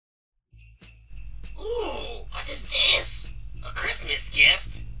Christmas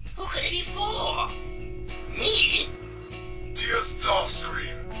gift. Who could it be for? Me? Dear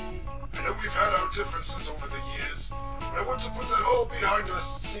Starscream, I know we've had our differences over the years, but I want to put that all behind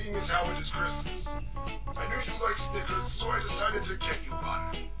us, seeing as how it is Christmas. I knew you like Snickers, so I decided to get you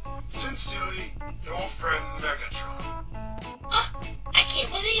one. Sincerely, your friend Megatron. I can't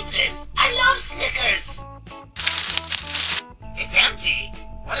believe this! I love Snickers! It's empty!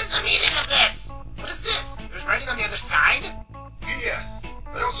 What is the meaning of this? What is this? There's writing on the other side? Yes,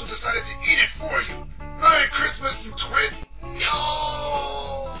 I also decided to eat it for you. Merry Christmas, you twit!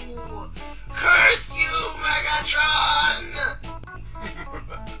 No! Curse you, Megatron!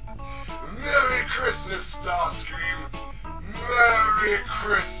 Merry Christmas, Starscream! Merry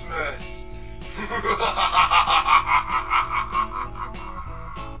Christmas!